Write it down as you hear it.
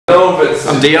if it's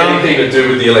I'm Dion. anything to do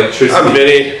with the electricity. I'm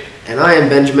Vinny. And I am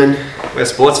Benjamin. We're a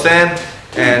sports fan,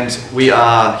 and we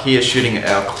are here shooting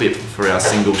our clip for our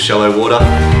single Shallow Water.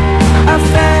 I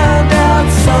found out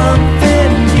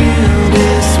something new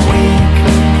this week.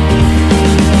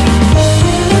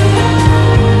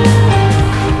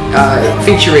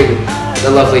 Featuring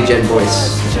the lovely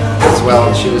Boyce as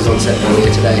well. She was on set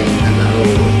earlier today.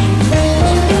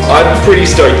 I'm pretty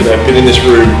stoked that I've been in this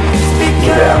room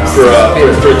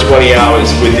for 20 hours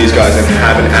with these guys and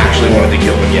haven't actually wanted to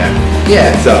kill them yet.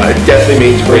 Yeah. So it definitely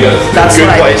means we're in a good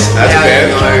like place as a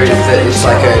band. Know that it's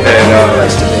like a good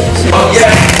place to be. So Oh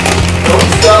yeah! Don't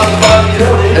stop the fun.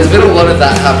 there's been a lot of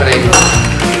that happening.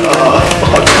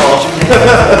 Fuck off.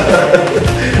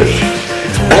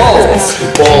 Balls.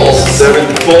 Balls. 7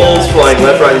 balls flying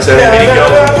left, right, and center. Here you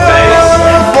go.